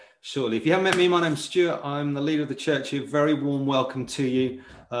shortly. If you haven't met me, my name's Stuart. I'm the leader of the church here. Very warm welcome to you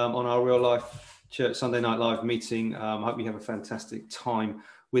on our Real Life Church Sunday Night Live meeting. I hope you have a fantastic time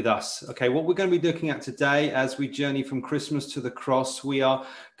with us. Okay, what we're going to be looking at today as we journey from Christmas to the cross, we are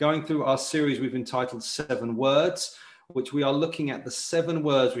going through our series we've entitled 7 Words, which we are looking at the 7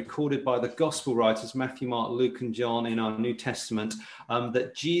 words recorded by the gospel writers, Matthew, Mark, Luke, and John in our New Testament,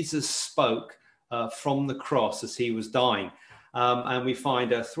 that Jesus spoke from the cross as he was dying. And we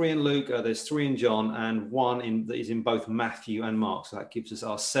find 3 in Luke, there's 3 in John, and 1 that is in both Matthew and Mark. So that gives us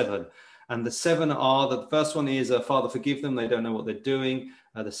our 7. And the 7 are, the first one is, Father, forgive them. They don't know what they're doing.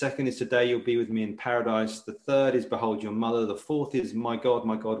 The second is, today you'll be with me in paradise. The third is, behold your mother. The fourth is, my God,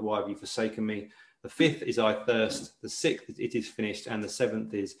 why have you forsaken me? The fifth is, I thirst. The sixth is, it is finished. And the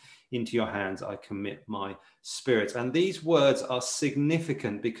seventh is, into your hands I commit my spirit. And these words are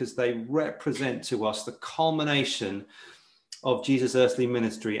significant because they represent to us the culmination of Jesus' earthly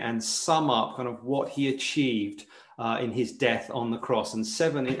ministry and sum up kind of what he achieved in his death on the cross. And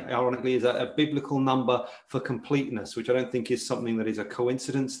 7, ironically, is a biblical number for completeness, which I don't think is something that is a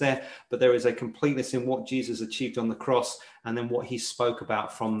coincidence there, but there is a completeness in what Jesus achieved on the cross and then what he spoke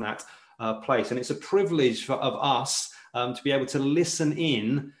about from that place. And it's a privilege of us to be able to listen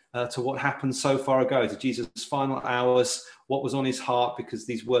in to what happened so far ago, to Jesus' final hours, what was on his heart, because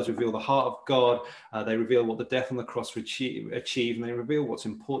these words reveal the heart of God. They reveal what the death on the cross achieved, and they reveal what's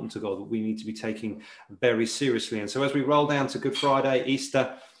important to God that we need to be taking very seriously. And so as we roll down to Good Friday,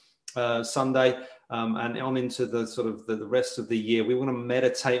 Easter Sunday, and on into the sort of the rest of the year, we want to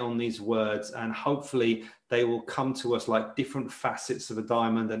meditate on these words, and hopefully they will come to us like different facets of a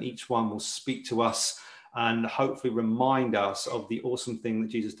diamond, and each one will speak to us and hopefully remind us of the awesome thing that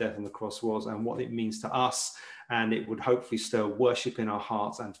Jesus' death on the cross was and what it means to us. And it would hopefully stir worship in our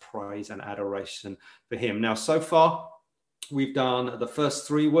hearts and praise and adoration for him. Now, so far, we've done the first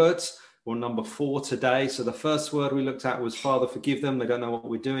 3 words. We're on number 4 today. So the first word we looked at was, Father, forgive them. They don't know what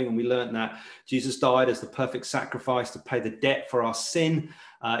we're doing. And we learned that Jesus died as the perfect sacrifice to pay the debt for our sin,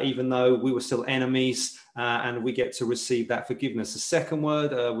 even though we were still enemies, and we get to receive that forgiveness. The second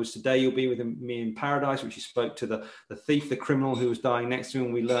word was, today you'll be with me in paradise, which he spoke to the thief, the criminal who was dying next to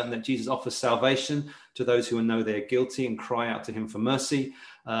him. We learned that Jesus offers salvation to those who know they're guilty and cry out to him for mercy.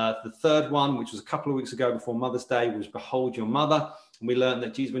 The third one, which was a couple of weeks ago before Mother's Day, was, behold your mother. And we learned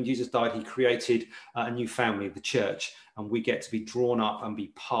that when Jesus died, he created a new family, the church, and we get to be drawn up and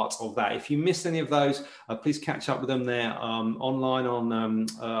be part of that. If you missed any of those, please catch up with them there online on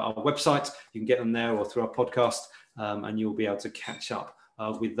our website. You can get them there or through our podcast, and you'll be able to catch up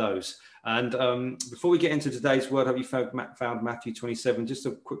with those. And before we get into today's word, have you found Matthew 27? Just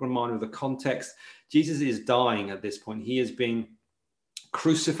a quick reminder of the context. Jesus is dying at this point. He is being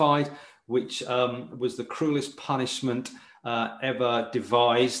crucified, which was the cruelest punishment ever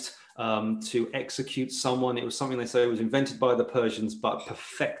devised to execute someone. It was something they say was invented by the Persians but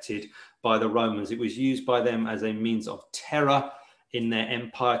perfected by the Romans. It was used by them as a means of terror in their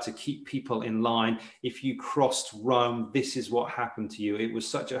empire to keep people in line. If you crossed Rome, this is what happened to you. It was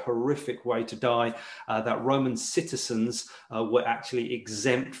such a horrific way to die that Roman citizens were actually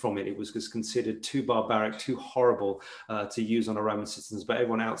exempt from it. It was just considered too barbaric, too horrible to use on a Roman citizens. But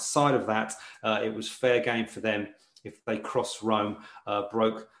everyone outside of that, it was fair game for them if they crossed Rome,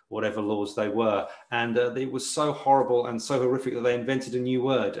 broke whatever laws they were. And it was so horrible and so horrific that they invented a new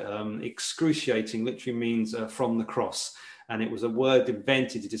word. Excruciating literally means from the cross. And it was a word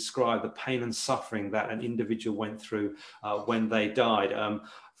invented to describe the pain and suffering that an individual went through when they died.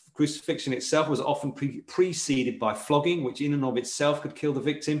 Crucifixion itself was often preceded by flogging, which in and of itself could kill the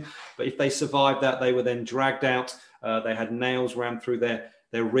victim. But if they survived that, they were then dragged out. They had nails rammed through their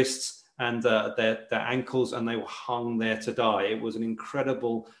wrists and their ankles, and they were hung there to die. It was an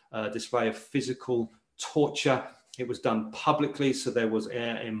incredible display of physical torture. It was done publicly, so there was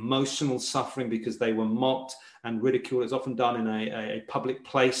emotional suffering because they were mocked and ridiculed. It's often done in a public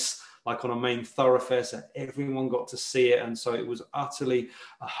place, like on a main thoroughfare, so everyone got to see it. And so it was utterly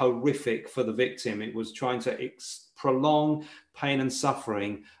horrific for the victim. It was trying to prolong pain and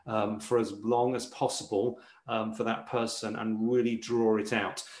suffering for as long as possible for that person and really draw it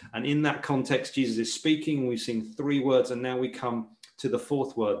out. And in that context, Jesus is speaking. We've seen 3 words, and now we come to the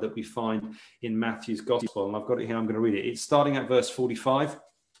 4th word that we find in Matthew's gospel. And I've got it here. I'm going to read it. It's starting at verse 45.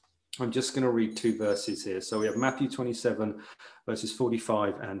 I'm just going to read 2 verses here. So we have Matthew 27, verses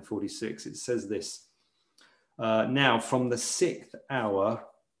 45 and 46. It says this. Now, from the 6th hour,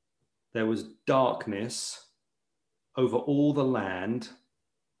 there was darkness over all the land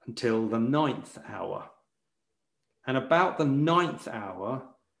until the 9th hour. And about the 9th hour,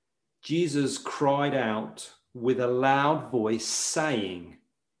 Jesus cried out with a loud voice, saying,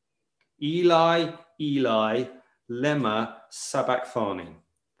 Eli, Eli, lema sabachthani.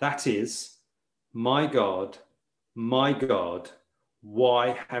 That is, my God,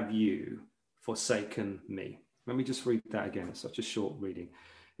 why have you forsaken me? Let me just read that again. It's such a short reading.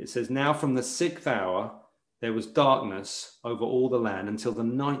 It says, now from the 6th hour, there was darkness over all the land until the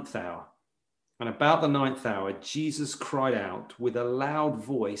 9th hour. And about the 9th hour, Jesus cried out with a loud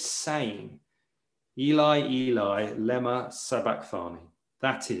voice, saying, Eli, Eli, lema sabachthani.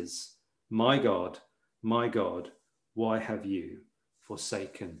 That is, my God, why have you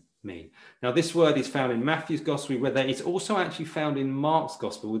forsaken me? Now, this word is found in Matthew's gospel. We read that. It's also actually found in Mark's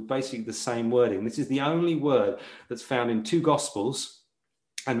gospel with basically the same wording. This is the only word that's found in 2 gospels.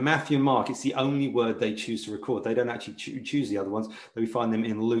 And Matthew and Mark, it's the only word they choose to record. They don't actually choose the other ones. We find them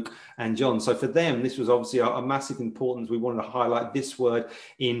in Luke and John. So for them, this was obviously a massive importance. We wanted to highlight this word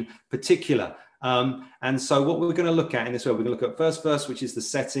in particular. And so what we're going to look at in this word, we're going to look at first verse, which is the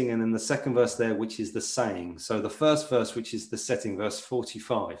setting, and then the second verse there, which is the saying. So the first verse, which is the setting, verse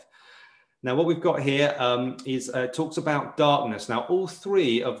 45. Now, what we've got here is talks about darkness. Now, all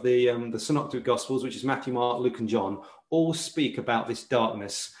 3 of the synoptic gospels, which is Matthew, Mark, Luke, and John, all speak about this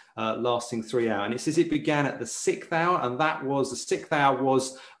darkness lasting 3 hours. And it says it began at the 6th hour, and the 6th hour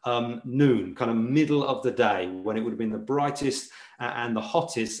was noon, kind of middle of the day, when it would have been the brightest and the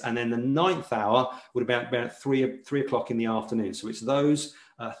hottest. And then the 9th hour would have been about 3 o'clock in the afternoon. So it's those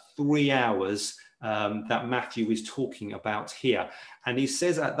 3 hours that Matthew is talking about here. And he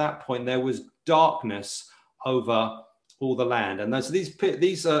says at that point there was darkness over all the land. And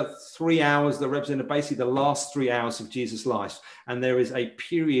these are 3 hours that represent basically the last 3 hours of Jesus' life. And there is a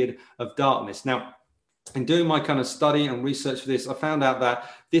period of darkness. Now, in doing my kind of study and research for this, I found out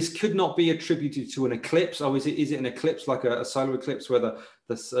that this could not be attributed to an eclipse. Oh, is it an eclipse like a solar eclipse where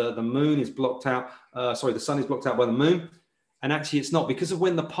the moon is blocked out? The sun is blocked out by the moon. And actually, it's not, because of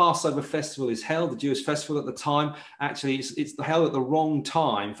when the Passover festival is held, the Jewish festival at the time, actually, it's held at the wrong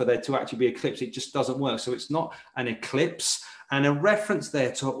time for there to actually be eclipse. It just doesn't work. So it's not an eclipse. And a reference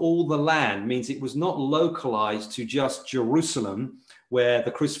there to all the land means it was not localized to just Jerusalem, where the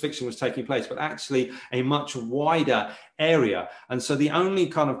crucifixion was taking place, but actually a much wider area. And so the only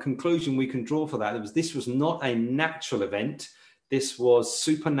kind of conclusion we can draw for that was this was not a natural event. This was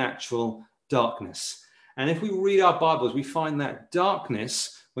supernatural darkness. And if we read our Bibles, we find that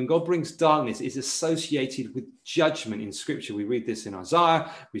darkness, when God brings darkness, is associated with judgment in Scripture. We read this in Isaiah,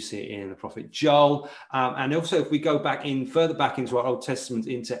 we see it in the prophet Joel. And also, if we go further back into our Old Testament,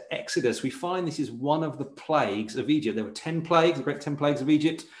 into Exodus, we find this is one of the plagues of Egypt. There were 10 plagues, the great 10 plagues of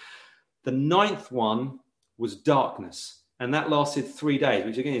Egypt. The 9th one was darkness. And that lasted 3 days,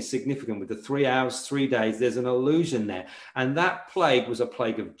 which again is significant with the 3 hours, 3 days. There's an allusion there. And that plague was a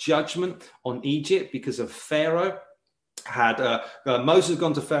plague of judgment on Egypt because of Pharaoh. Moses had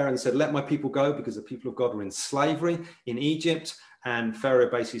gone to Pharaoh and said, let my people go, because the people of God were in slavery in Egypt. And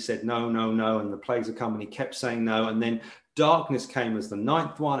Pharaoh basically said, no. And the plagues had come, and he kept saying no. And then darkness came as the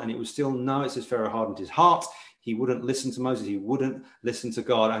 9th one, and it was still no. It says Pharaoh hardened his heart. He wouldn't listen to Moses. He wouldn't listen to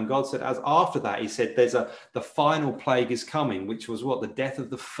God. And God said, as after that, he said, the final plague is coming, which was what? The death of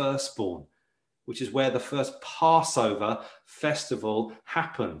the firstborn, which is where the first Passover festival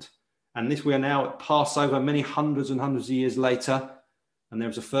happened. And we are now at Passover, many hundreds and hundreds of years later. And there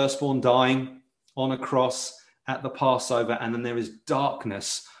was a firstborn dying on a cross at the Passover. And then there is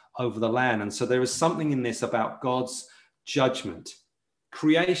darkness over the land. And so there is something in this about God's judgment.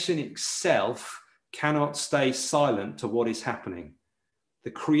 Creation itself cannot stay silent to what is happening.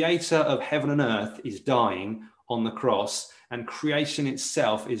 The creator of heaven and earth is dying on the cross, and creation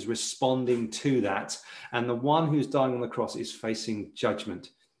itself is responding to that. And the one who's dying on the cross is facing judgment.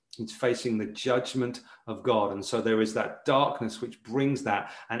 It's facing the judgment of God. And so there is that darkness which brings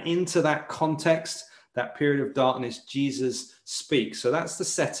that. And into that context, that period of darkness, Jesus speaks. So that's the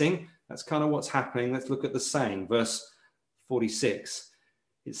setting. That's kind of what's happening. Let's look at the saying, verse 46.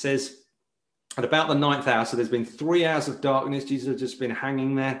 It says, at about the 9th hour, so there's been 3 hours of darkness. Jesus has just been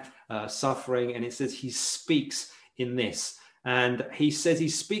hanging there, suffering. And it says he speaks in this. And he says he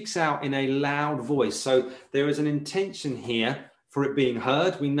speaks out in a loud voice. So there is an intention here for it being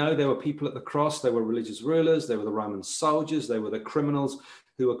heard. We know there were people at the cross. There were religious rulers. There were the Roman soldiers. There were the criminals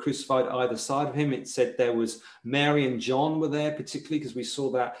who were crucified either side of him. It said there was Mary and John were there, particularly because we saw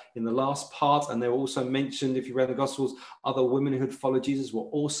that in the last part. And they were also mentioned, if you read the Gospels, other women who had followed Jesus were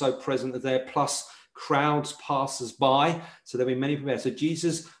also present there, plus crowds, passers by. So there were many people there. So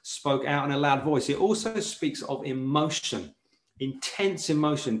Jesus spoke out in a loud voice. It also speaks of emotion intense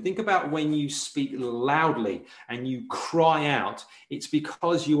emotion. Think about when you speak loudly and you cry out. It's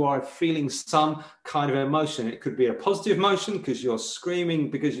because you are feeling some kind of emotion. It could be a positive emotion because you're screaming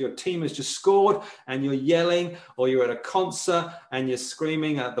because your team has just scored and you're yelling, or you're at a concert and you're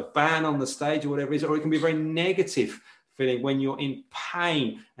screaming at the band on the stage or whatever it is, or it can be very negative feeling when you're in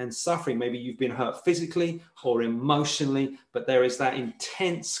pain and suffering. Maybe you've been hurt physically or emotionally, but there is that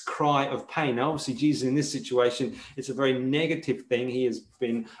intense cry of pain. Now, obviously, Jesus in this situation, it's a very negative thing. He has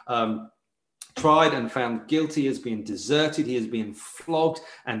been tried and found guilty, has been deserted, he has been flogged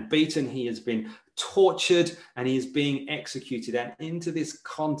and beaten, he has been tortured, and he is being executed. And into this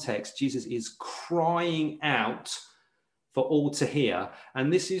context, Jesus is crying out for all to hear.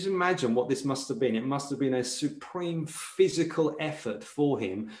 And this is, imagine what this must have been. It must have been a supreme physical effort for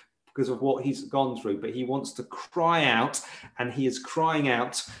him because of what he's gone through. But he wants to cry out, and he is crying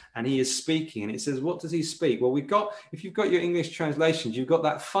out, and he is speaking. And it says, what does he speak? Well, if you've got your English translations, you've got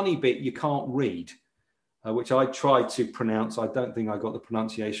that funny bit you can't read, which I tried to pronounce. I don't think I got the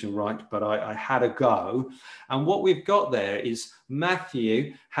pronunciation right, but I had a go. And what we've got there is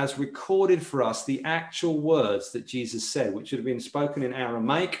Matthew has recorded for us the actual words that Jesus said, which would have been spoken in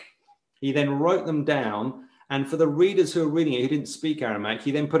Aramaic. He then wrote them down. And for the readers who are reading it, who didn't speak Aramaic,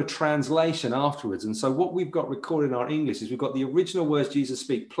 he then put a translation afterwards. And so what we've got recorded in our English is we've got the original words Jesus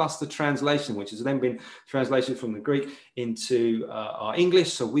speak plus the translation, which has then been translated from the Greek into our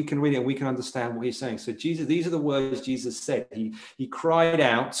English, so we can read it and we can understand what he's saying. So Jesus, these are the words Jesus said. He cried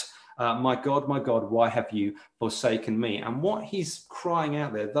out, my God, why have you forsaken me? And what he's crying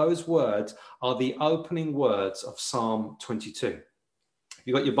out there, those words are the opening words of Psalm 22.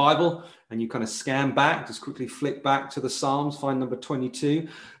 You got your Bible and you kind of scan back, just quickly flick back to the Psalms, find number 22.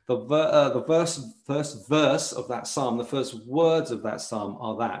 The first verse of that Psalm, the first words of that Psalm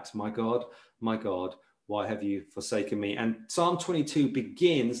are that, my God, why have you forsaken me? And Psalm 22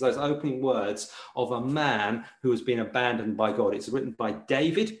 begins those opening words of a man who has been abandoned by God. It's written by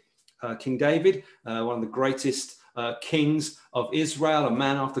David, King David, one of the greatest kings of Israel, a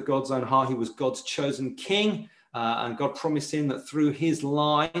man after God's own heart. He was God's chosen king. And God promised him that through his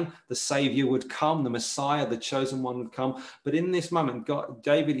line, the Savior would come, the Messiah, the chosen one would come. But in this moment,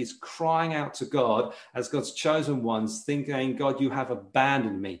 David is crying out to God as God's chosen ones, thinking, God, you have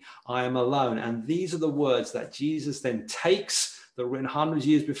abandoned me. I am alone. And these are the words that Jesus then takes, that were written hundreds of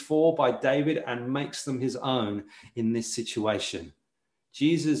years before by David, and makes them his own in this situation.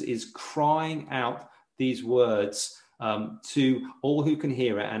 Jesus is crying out these words to all who can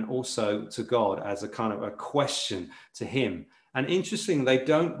hear it, and also to God as a kind of a question to him. And interestingly, they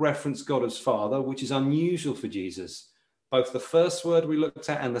don't reference God as Father, which is unusual for Jesus. Both the first word we looked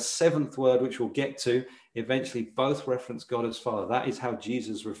at and the seventh word, which we'll get to, eventually both reference God as Father. That is how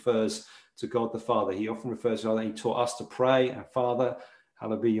Jesus refers to God the Father. He often refers to God, he taught us to pray, and Father,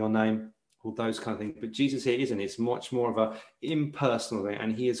 hallowed be your name, all those kind of things. But Jesus here isn't. It's much more of an impersonal thing.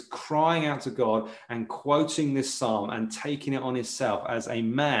 And he is crying out to God and quoting this psalm and taking it on himself as a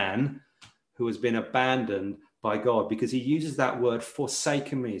man who has been abandoned by God, because he uses that word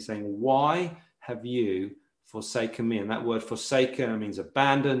forsaken me, saying, why have you forsaken me? And that word forsaken means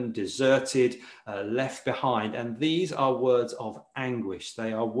abandoned, deserted, left behind. And these are words of anguish.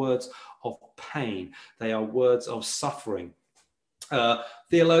 They are words of pain. They are words of suffering.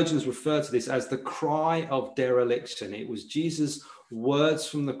 Theologians refer to this as the cry of dereliction. It was Jesus' words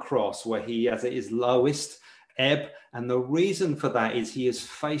from the cross where he, as at his lowest ebb, and the reason for that is he is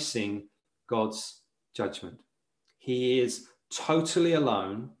facing God's judgment. He is totally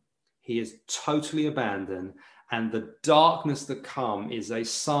alone. He is totally abandoned, and the darkness that comes is a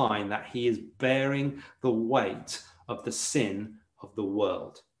sign that he is bearing the weight of the sin of the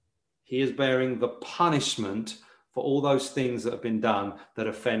world. He is bearing the punishment for all those things that have been done that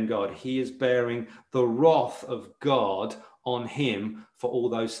offend God. He is bearing the wrath of God on him for all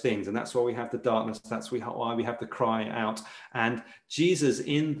those things. And that's why we have the darkness. That's why we have the cry out. And Jesus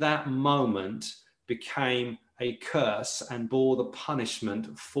in that moment became a curse and bore the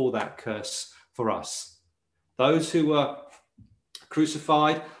punishment for that curse for us. Those who were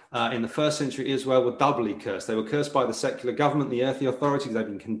crucified in the first century Israel were doubly cursed. They were cursed by the secular government, the earthly authorities. They've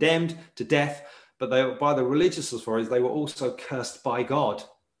been condemned to death. But by the religious authorities, they were also cursed by God.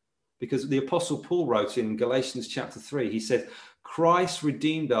 Because the Apostle Paul wrote in Galatians chapter 3, he said, Christ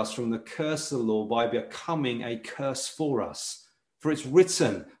redeemed us from the curse of the law by becoming a curse for us. For it's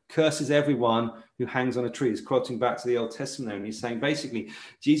written, curses everyone who hangs on a tree. He's quoting back to the Old Testament there, and he's saying basically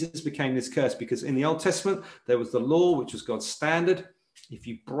Jesus became this curse because in the Old Testament there was the law, which was God's standard. If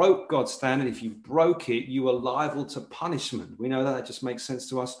you broke God's standard, if you broke it, you were liable to punishment. We know that just makes sense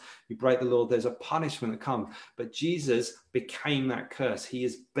to us. You break the law, there's a punishment that comes. But Jesus became that curse. He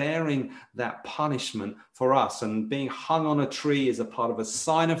is bearing that punishment for us. And being hung on a tree is a part of a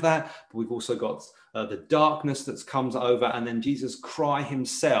sign of that. But we've also got the darkness that comes over. And then Jesus Christ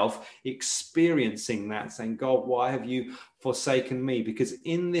himself experiencing that, saying, God, why have you forsaken me? Because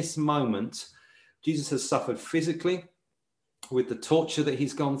in this moment, Jesus has suffered physically with the torture that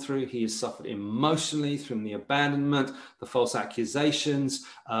he's gone through. He has suffered emotionally from the abandonment, the false accusations,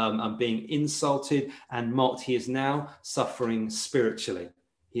 and being insulted and mocked. He is now suffering spiritually.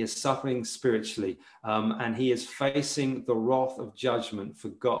 He is suffering spiritually, and he is facing the wrath of judgment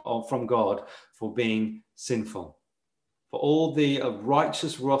from God for being sinful. For all the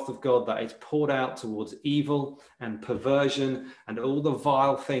righteous wrath of God that is poured out towards evil and perversion and all the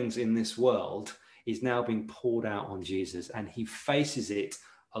vile things in this world is now being poured out on Jesus, and he faces it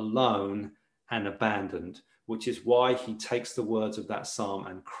alone and abandoned, which is why he takes the words of that psalm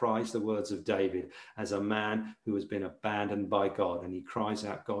and cries the words of David as a man who has been abandoned by God. And he cries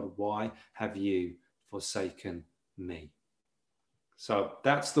out, God, why have you forsaken me? So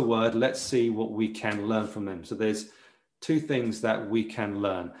that's the word. Let's see what we can learn from them. So there's two things that we can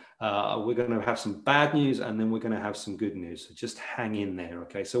learn. We're going to have some bad news, and then we're going to have some good news. So just hang in there.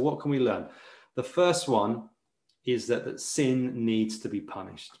 Okay. So what can we learn? The first one is that sin needs to be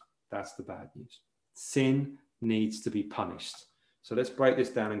punished. That's the bad news. Sin needs to be punished. So let's break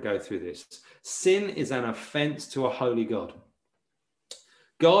this down and go through this. Sin is an offense to a holy God.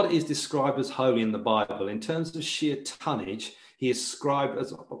 God is described as holy in the Bible. In terms of sheer tonnage, he is described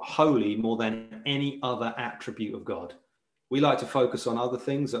as holy more than any other attribute of God. We like to focus on other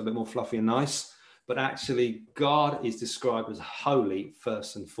things that are a bit more fluffy and nice, but actually God is described as holy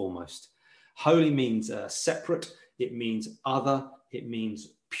first and foremost. Holy means separate, it means other, it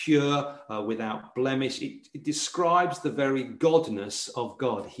means pure, without blemish. It describes the very godness of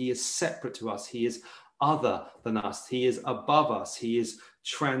God. He is separate to us. He is other than us. He is above us. He is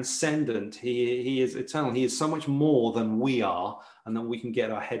transcendent. He is eternal. He is so much more than we are and that we can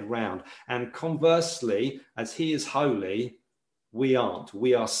get our head round. And conversely, as he is holy, we aren't.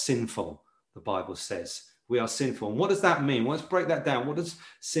 We are sinful, the Bible says. We are sinful. And what does that mean? Well, let's break that down. What does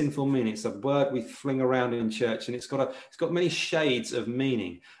sinful mean? It's a word we fling around in church, and it's got many shades of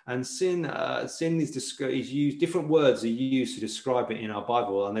meaning. And sin is used. Different words are used to describe it in our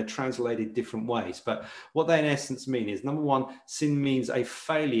Bible, and they're translated different ways. But what they in essence mean is, number one, sin means a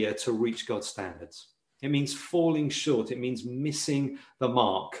failure to reach God's standards. It means falling short. It means missing the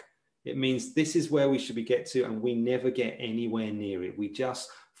mark. It means this is where we should get to, and we never get anywhere near it. We just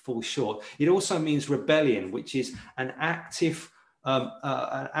fall short. It also means rebellion, which is an active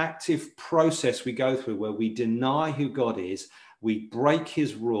process we go through where we deny who God is, we break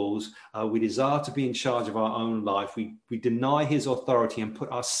his rules, we desire to be in charge of our own life, we deny his authority and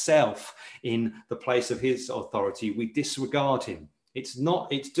put ourselves in the place of his authority. We disregard him. It's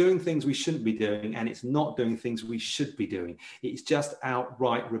doing things we shouldn't be doing, and it's not doing things we should be doing. It's just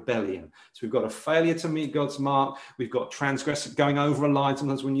outright rebellion. So we've got a failure to meet God's mark. We've got transgression, going over a line.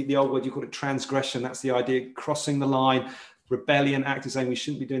 Sometimes when the old word, you call it transgression. That's the idea, crossing the line. Rebellion, acting saying we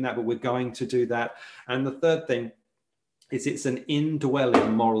shouldn't be doing that, but we're going to do that. And the third thing is it's an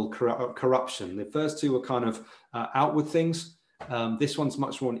indwelling moral corruption. The first two are kind of outward things. This one's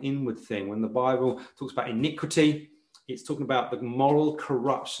much more an inward thing. When the Bible talks about iniquity, it's talking about the moral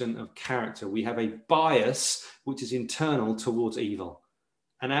corruption of character. We have a bias which is internal towards evil.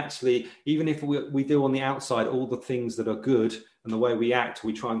 And actually, even if we do on the outside all the things that are good and the way we act,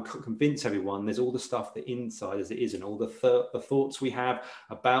 we try and convince everyone, there's all the stuff that inside as it isn't, all the thoughts we have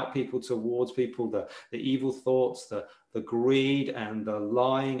about people, towards people, the evil thoughts, the greed and the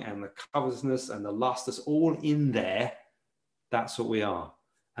lying and the covetousness and the lust, that's all in there. That's what we are.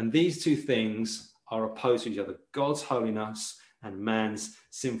 And these two things are opposed to each other, God's holiness and man's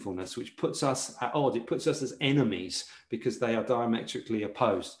sinfulness, which puts us at odds. It puts us as enemies because they are diametrically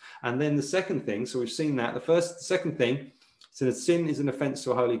opposed. And then the second thing, so we've seen that. The second thing, so that sin is an offense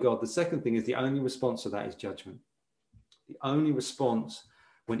to a holy God. The second thing is the only response to that is judgment. The only response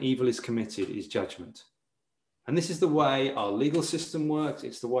when evil is committed is judgment. And this is the way our legal system works.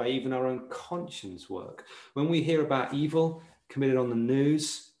 It's the way even our own conscience works. When we hear about evil committed on the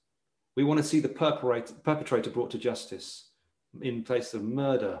news, we want to see the perpetrator brought to justice in place of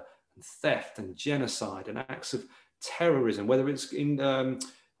murder and theft and genocide and acts of terrorism, whether it's been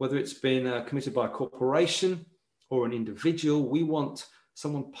committed by a corporation or an individual. We want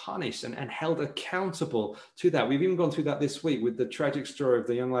someone punished and held accountable to that. We've even gone through that this week with the tragic story of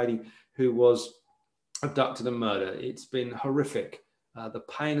the young lady who was abducted and murdered. It's been horrific. the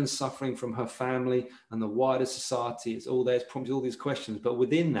pain and suffering from her family and the wider society. It's all there. It's prompted all these questions. But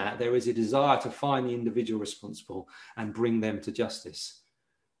within that, there is a desire to find the individual responsible and bring them to justice.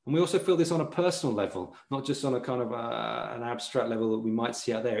 And we also feel this on a personal level, not just on a kind of an abstract level that we might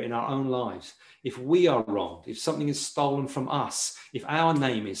see out there in our own lives. If we are wronged, if something is stolen from us, if our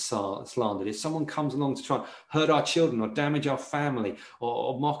name is slandered, if someone comes along to try and hurt our children or damage our family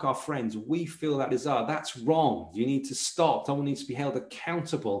or mock our friends, we feel that desire. That's wrong. You need to stop. Someone needs to be held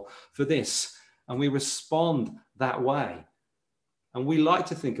accountable for this. And we respond that way. And we like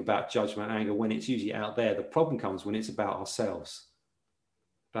to think about judgment and anger when it's usually out there. The problem comes when it's about ourselves.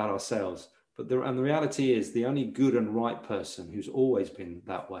 But the reality is the only good and right person who's always been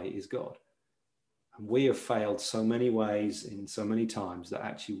that way is God. And we have failed so many ways in so many times that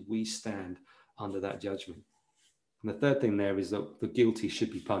actually we stand under that judgment. And the third thing there is that the guilty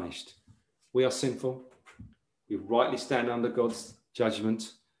should be punished. We are sinful. We rightly stand under God's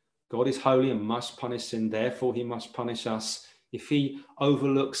judgment. God is holy and must punish sin. Therefore, he must punish us. If he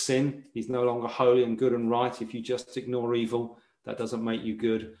overlooks sin, he's no longer holy and good and right. If you just ignore evil, that doesn't make you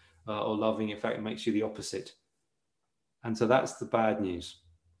good or loving. In fact, it makes you the opposite. And so that's the bad news.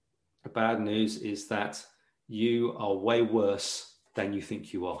 The bad news is that you are way worse than you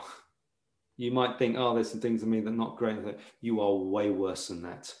think you are. You might think, oh, there's some things in me that are not great. You are way worse than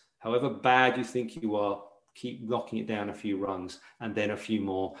that. However bad you think you are, keep knocking it down a few rungs and then a few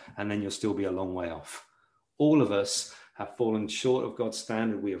more, and then you'll still be a long way off. All of us have fallen short of God's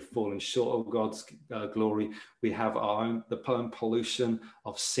standard. We have fallen short of God's glory. We have the own pollution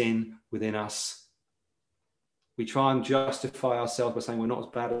of sin within us. We try and justify ourselves by saying we're not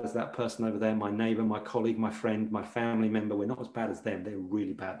as bad as that person over there, my neighbor, my colleague, my friend, my family member. We're not as bad as them. They're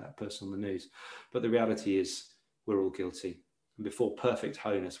really bad, that person on the news. But the reality is we're all guilty. And before perfect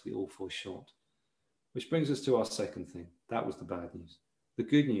holiness, we all fall short. Which brings us to our second thing. That was the bad news. The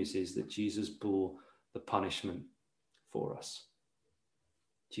good news is that Jesus bore the punishment for us.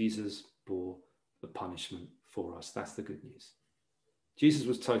 Jesus bore the punishment for us. That's the good news. Jesus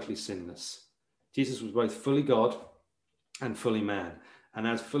was totally sinless. Jesus was both fully God and fully man. And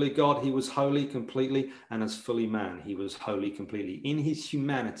as fully God, he was holy completely. And as fully man, he was holy completely. In his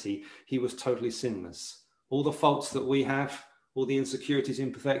humanity, he was totally sinless. All the faults that we have, all the insecurities,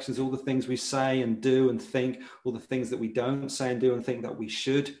 imperfections, all the things we say and do and think, all the things that we don't say and do and think that we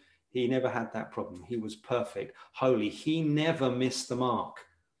should, he never had that problem. He was perfect, holy. He never missed the mark.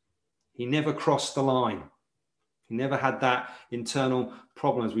 He never crossed the line. He never had that internal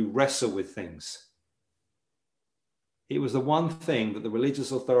problem as we wrestle with things. It was the one thing that the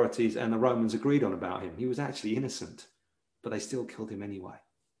religious authorities and the Romans agreed on about him. He was actually innocent, but they still killed him anyway.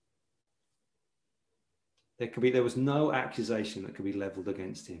 There was no accusation that could be leveled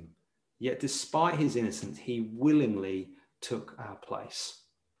against him. Yet despite his innocence, he willingly took our place.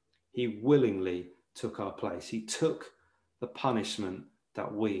 He willingly took our place. He took the punishment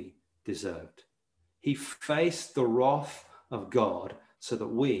that we deserved. He faced the wrath of God so that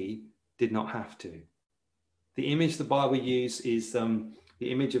we did not have to. The image the Bible uses is the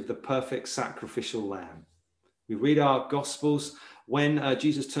image of the perfect sacrificial lamb. We read our Gospels. When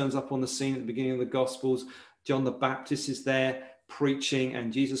Jesus turns up on the scene at the beginning of the Gospels, John the Baptist is there preaching,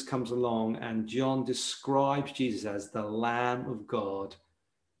 and Jesus comes along, and John describes Jesus as the Lamb of God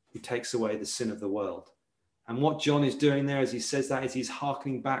who takes away the sin of the world. And what John is doing there as he says that is he's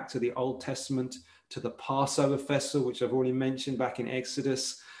hearkening back to the Old Testament, to the Passover festival, which I've already mentioned back in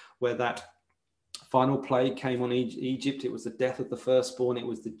Exodus, where that final plague came on Egypt. It was the death of the firstborn. It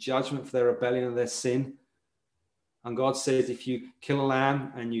was the judgment for their rebellion and their sin. And God says, if you kill a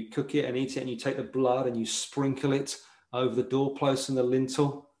lamb and you cook it and eat it and you take the blood and you sprinkle it over the doorpost and the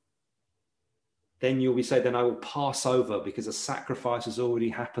lintel, then you'll be saying, then I will pass over because a sacrifice has already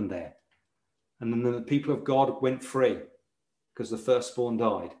happened there. And then the people of God went free because the firstborn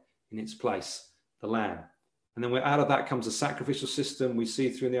died in its place, the lamb. And then out of that comes a sacrificial system we see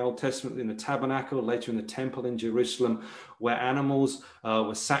through in the Old Testament, in the tabernacle, later in the temple in Jerusalem, where animals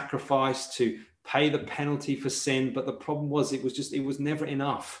were sacrificed to pay the penalty for sin. But the problem was it was never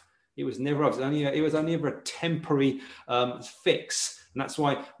enough. It was only ever a temporary fix. And that's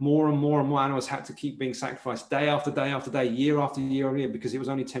why more and more and more animals had to keep being sacrificed day after day after day, year after year after year, because it was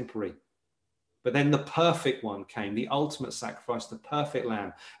only temporary. But then the perfect one came, the ultimate sacrifice, the perfect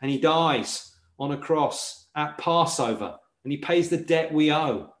lamb. And he dies on a cross at Passover, and he pays the debt we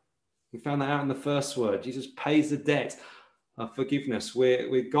owe. We found that out in the first word. Jesus pays the debt of forgiveness.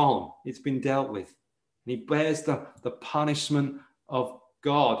 We're gone. It's been dealt with. And he bears the punishment of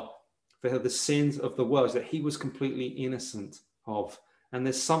God for the sins of the world that he was completely innocent of. And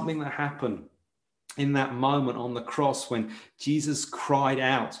there's something that happened in that moment on the cross when Jesus cried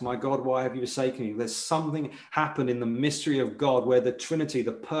out, "My God, why have you forsaken me?" There's something happened in the mystery of God where the Trinity,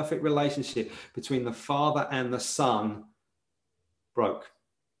 the perfect relationship between the Father and the Son, broke.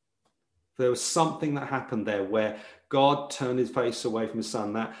 There was something that happened there where God turned his face away from his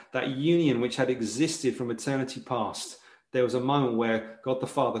Son. That union which had existed from eternity past, there was a moment where God the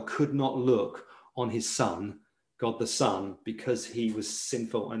Father could not look on his Son, God the Son, because he was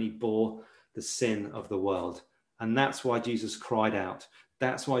sinful and he bore the sin of the world. And that's why Jesus cried out.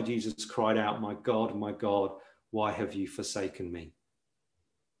 That's why Jesus cried out, my God, why have you forsaken me?"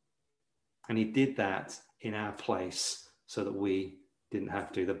 And he did that in our place so that we didn't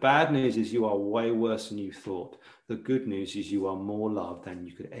have to. The bad news is you are way worse than you thought. The good news is you are more loved than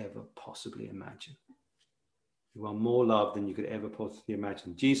you could ever possibly imagine. You are more loved than you could ever possibly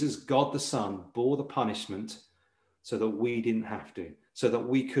imagine. Jesus, God the Son, bore the punishment so that we didn't have to, so that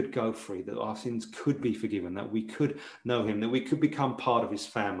we could go free, that our sins could be forgiven, that we could know him, that we could become part of his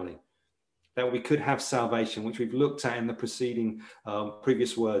family, that we could have salvation, which we've looked at in the preceding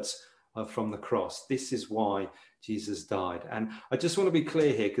previous words from the cross. This is why Jesus died. And I just want to be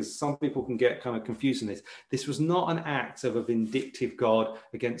clear here, because some people can get kind of confused in this. This was not an act of a vindictive God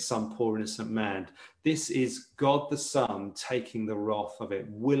against some poor innocent man. This is God the Son taking the wrath of it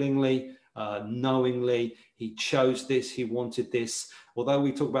willingly, knowingly. He chose this. He wanted this. Although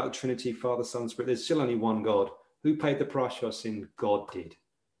we talk about the Trinity, Father, Son, Spirit, there's still only one God. Who paid the price for our sin? God did.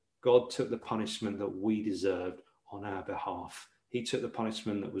 God took the punishment that we deserved on our behalf. He took the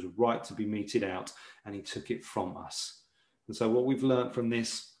punishment that was right to be meted out, and he took it from us. And so what we've learned from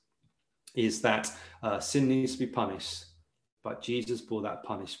this is that sin needs to be punished, but Jesus bore that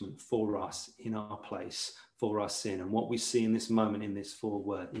punishment for us in our place, for our sin. And what we see in this moment in this forward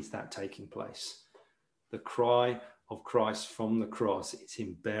word is that taking place. The cry of Christ from the cross, it's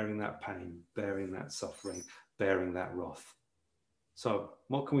him bearing that pain, bearing that suffering, bearing that wrath. So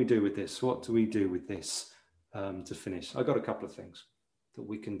what can we do with this? What do we do with this to finish? I've got a couple of things that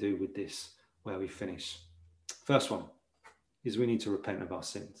we can do with this where we finish. First one is we need to repent of our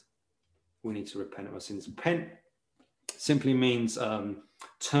sins. We need to repent of our sins. Repent simply means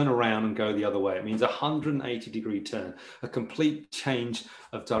turn around and go the other way. It means a 180-degree turn, a complete change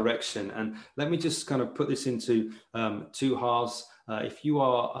of direction. And let me just kind of put this into two halves. If you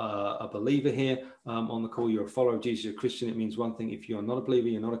are a believer here on the call, you're a follower of Jesus, you're a Christian, it means one thing. If you're not a believer,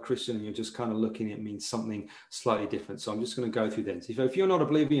 you're not a Christian, and you're just kind of looking, it means something slightly different. So I'm just going to go through them. So if you're not a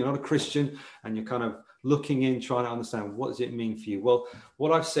believer, you're not a Christian, and you're kind of looking in, trying to understand what does it mean for you? Well,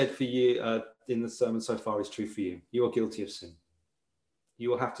 what I've said for you in the sermon so far is true for you. You are guilty of sin. You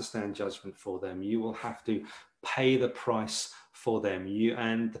will have to stand judgment for them. You will have to pay the price for them.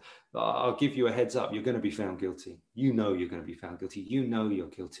 And I'll give you a heads up, you're going to be found guilty. You know you're going to be found guilty. You know you're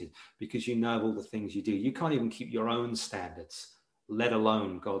guilty because you know all the things you do. You can't even keep your own standards, let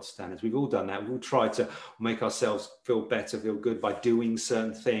alone God's standards. We've all done that. We've all tried to make ourselves feel better, feel good by doing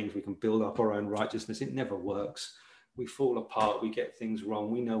certain things. We can build up our own righteousness. It never works. We fall apart. We get things wrong.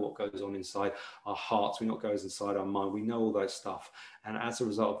 We know what goes on inside our hearts. We know what goes inside our mind. We know all those stuff. And as a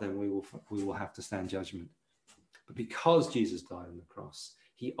result of them, we will have to stand judgment. But because Jesus died on the cross,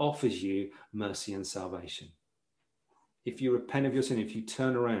 he offers you mercy and salvation. If you repent of your sin, if you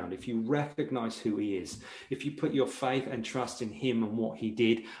turn around, if you recognize who he is, if you put your faith and trust in him and what he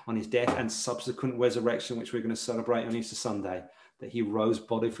did on his death and subsequent resurrection, which we're going to celebrate on Easter Sunday, that he rose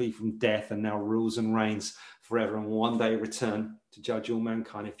bodily from death and now rules and reigns forever and one day return to judge all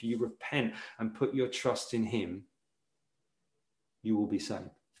mankind. If you repent and put your trust in him, you will be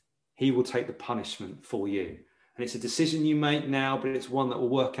saved. He will take the punishment for you. And it's a decision you make now, but it's one that will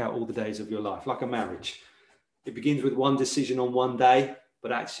work out all the days of your life, like a marriage. It begins with one decision on one day,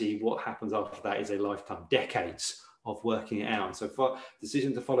 but actually what happens after that is a lifetime, decades of working it out. And so for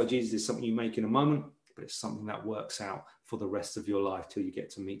decision to follow Jesus is something you make in a moment, but it's something that works out for the rest of your life till you get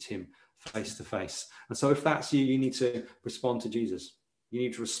to meet him face to face. And so if that's you, you need to respond to Jesus. You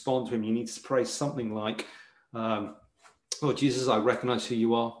need to respond to him. You need to pray something like, Lord Jesus, I recognize who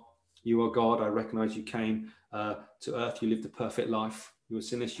you are. You are God. I recognize you came to earth. You lived a perfect life. You were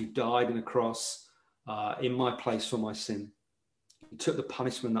sinless. You died on a cross in my place for my sin. You took the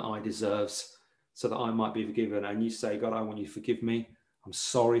punishment that I deserves so that I might be forgiven. And you say, God, I want you to forgive me. I'm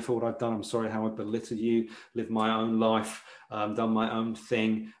sorry for what I've done. I'm sorry how I belittled you, lived my own life, done my own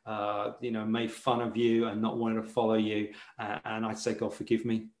thing, made fun of you and not wanted to follow you. And I say, God, forgive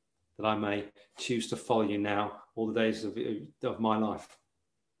me that I may choose to follow you now all the days of my life.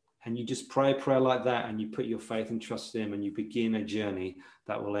 And you just pray a prayer like that and you put your faith and trust in him and you begin a journey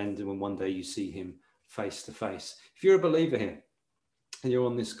that will end when one day you see him face to face. If you're a believer here and you're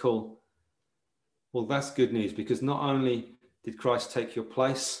on this call, Well, that's good news, because not only did Christ take your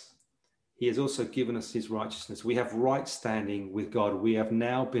place, he has also given us his righteousness. We have right standing with God. We have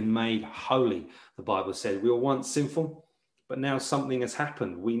now been made holy, the Bible says. We were once sinful, but now something has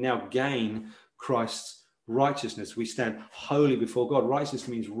happened. We now gain Christ's righteousness. We stand holy before God. Righteousness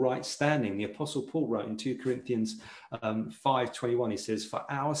means right standing. The Apostle Paul wrote in 2 Corinthians 5:21, he says, "For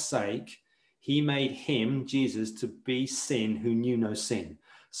our sake, he made him, Jesus, to be sin who knew no sin,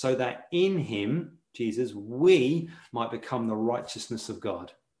 so that in him, Jesus, we might become the righteousness of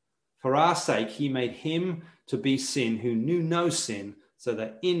God. For our sake, he made him to be sin who knew no sin, so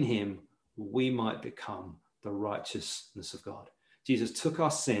that in him we might become the righteousness of God." Jesus took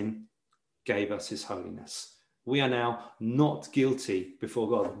our sin, gave us his holiness. We are now not guilty before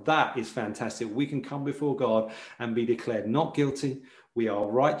God. That is fantastic. We can come before God and be declared not guilty. We are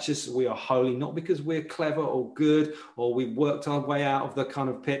righteous. We are holy, not because we're clever or good, or we've worked our way out of the kind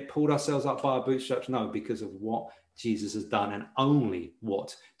of pit, pulled ourselves up by our bootstraps. No, because of what Jesus has done, and only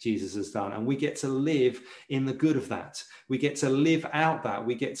what Jesus has done. And we get to live in the good of that. We get to live out that.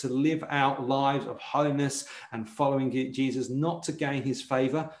 We get to live out lives of holiness and following Jesus, not to gain his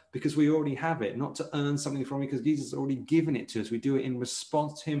favor, because we already have it, not to earn something from him, because Jesus has already given it to us. We do it in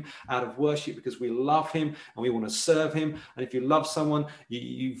response to him, out of worship, because we love him and we want to serve him. And if you love someone,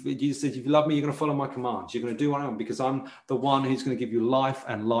 Jesus said, if you love me, you're going to follow my commands. You're going to do what I want, because I'm the one who's going to give you life,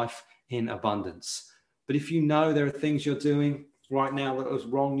 and life in abundance. But if you know there are things you're doing right now that was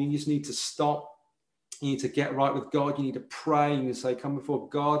wrong, you just need to stop. You need to get right with God. You need to pray. You need to say, come before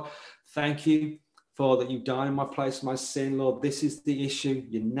God. Thank you for that you died in my place, my sin, Lord. This is the issue.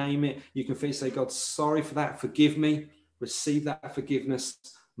 You name it. You can say, God, sorry for that. Forgive me. Receive that forgiveness.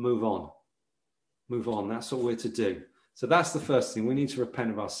 Move on. Move on. That's what we're to do. So that's the first thing. We need to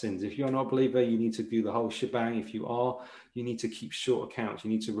repent of our sins. If you're not a believer, you need to do the whole shebang. If you are, you need to keep short accounts. You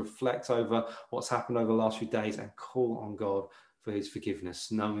need to reflect over what's happened over the last few days and call on God for his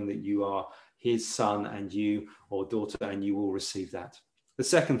forgiveness, knowing that you are his son and you, or daughter, and you will receive that. The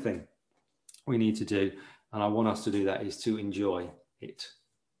second thing we need to do, and I want us to do that, is to enjoy it.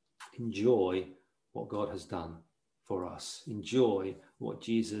 Enjoy what God has done for us. Enjoy what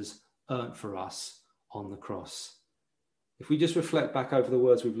Jesus earned for us on the cross. If we just reflect back over the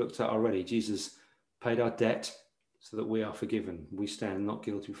words we've looked at already, Jesus paid our debt so that we are forgiven. We stand not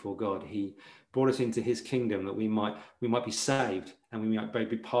guilty before God. He brought us into his kingdom that we might be saved, and we might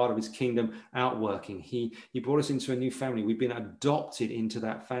be part of his kingdom outworking. He brought us into a new family. We've been adopted into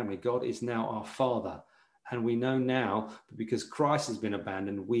that family. God is now our Father. And we know now that because Christ has been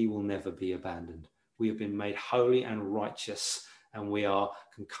abandoned, we will never be abandoned. We have been made holy and righteous, and we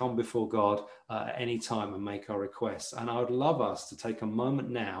can come before God at any time and make our requests. And I would love us to take a moment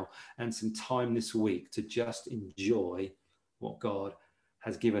now and some time this week to just enjoy what God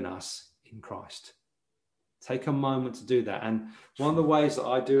has given us in Christ. Take a moment to do that. And one of the ways that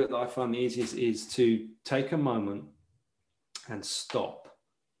I do it that I find the easiest is to take a moment and stop.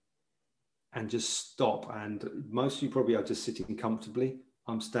 And just stop. And most of you probably are just sitting comfortably.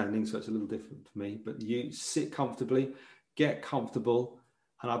 I'm standing, so it's a little different for me. But you sit comfortably. Get comfortable,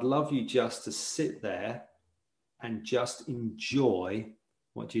 and I'd love you just to sit there and just enjoy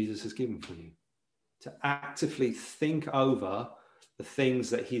what Jesus has given for you, to actively think over the things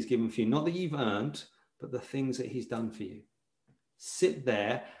that he's given for you, not that you've earned, but the things that he's done for you. Sit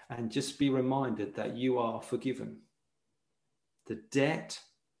there and just be reminded that you are forgiven. The debt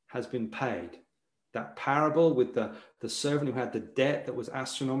has been paid. That parable with the servant who had the debt that was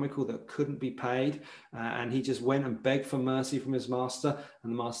astronomical, that couldn't be paid, and he just went and begged for mercy from his master,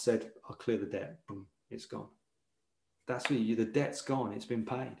 and the master said, I'll clear the debt. Boom, it's gone. That's what the debt's gone. It's been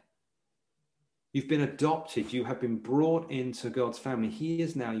paid. You've been adopted. You have been brought into God's family. He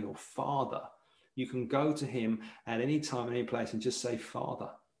is now your Father. You can go to him at any time, any place, and just say, Father.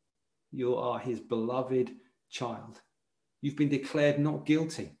 You are his beloved child. You've been declared not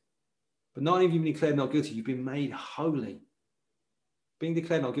guilty. But not only have you been declared not guilty, you've been made holy. Being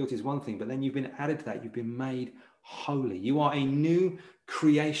declared not guilty is one thing, but then you've been added to that. You've been made holy. You are a new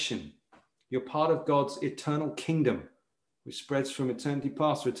creation. You're part of God's eternal kingdom, which spreads from eternity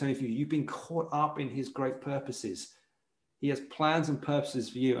past to eternity future. You've been caught up in his great purposes. He has plans and purposes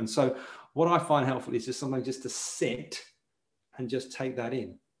for you. And so what I find helpful is just sometimes just to sit and just take that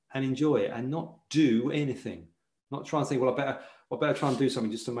in and enjoy it and not do anything. Not try and think, well, I better try and do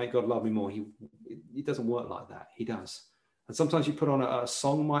something just to make God love me more. He doesn't work like that. He does. And sometimes you put on a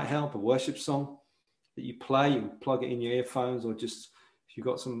song might help, a worship song that you play. You plug it in your earphones, or just if you've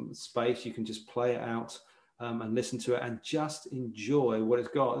got some space, you can just play it out and listen to it and just enjoy what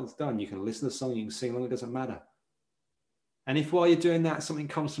it's done. You can listen to the song, you can sing along, it doesn't matter. And if while you're doing that, something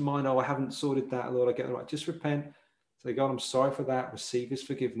comes to mind, oh, I haven't sorted that, Lord, I get it right. Just repent. Say, God, I'm sorry for that. Receive his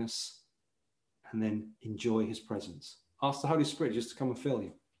forgiveness. And then enjoy his presence. Ask the Holy Spirit just to come and fill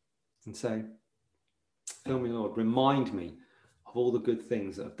you. And say, fill me, Lord. Remind me of all the good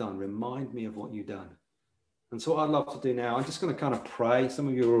things that I've done. Remind me of what you've done. And so what I'd love to do now, I'm just going to kind of pray. Some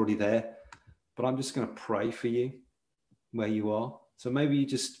of you are already there, but I'm just going to pray for you where you are. So maybe you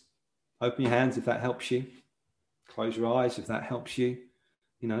just open your hands if that helps you. Close your eyes if that helps you.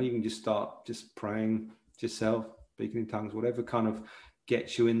 You know, you can just start just praying to yourself, speaking in tongues, whatever kind of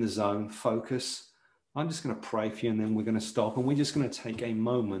gets you in the zone, focus. I'm just going to pray for you and then we're going to stop and we're just going to take a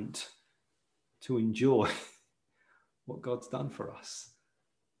moment to enjoy what God's done for us.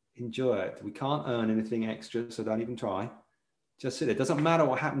 Enjoy it. We can't earn anything extra, so don't even try. Just sit there. It doesn't matter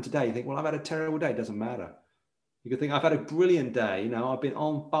what happened today. You think, well, I've had a terrible day. It doesn't matter. You could think, I've had a brilliant day. You know, I've been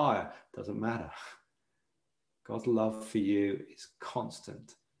on fire. It doesn't matter. God's love for you is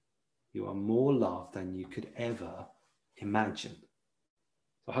constant. You are more loved than you could ever imagine.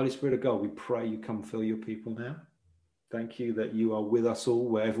 So Holy Spirit of God, we pray you come fill your people now. Thank you that you are with us all,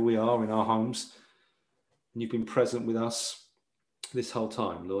 wherever we are in our homes. And you've been present with us this whole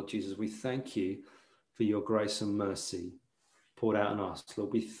time. Lord Jesus, we thank you for your grace and mercy poured out on us.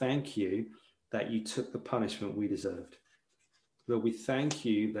 Lord, we thank you that you took the punishment we deserved. Lord, we thank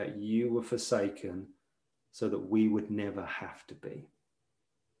you that you were forsaken so that we would never have to be.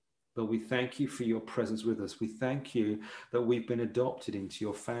 Lord, we thank you for your presence with us. We thank you that we've been adopted into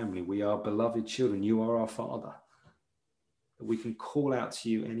your family. We are beloved children. You are our Father. That we can call out to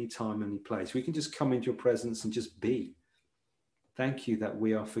you anytime, any place. We can just come into your presence and just be. Thank you that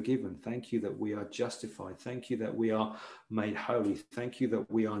we are forgiven. Thank you that we are justified. Thank you that we are made holy. Thank you that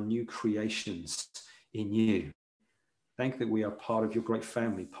we are new creations in you. Thank you that we are part of your great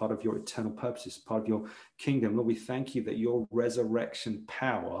family, part of your eternal purposes, part of your kingdom. Lord, we thank you that your resurrection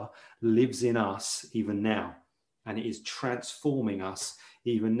power lives in us even now, and it is transforming us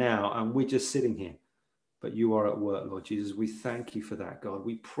even now. And we're just sitting here, but you are at work, Lord Jesus. We thank you for that, God.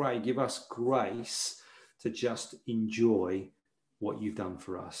 We pray, give us grace to just enjoy what you've done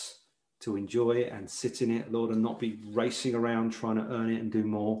for us, to enjoy it and sit in it, Lord, and not be racing around trying to earn it and do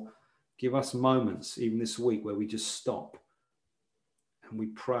more. Give us moments, even this week, where we just stop and we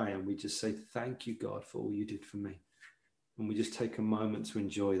pray and we just say, thank you, God, for all you did for me. And we just take a moment to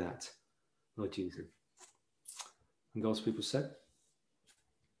enjoy that, Lord Jesus. And God's people said,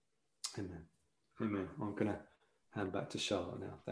 amen. Amen. I'm going to hand back to Charlotte now.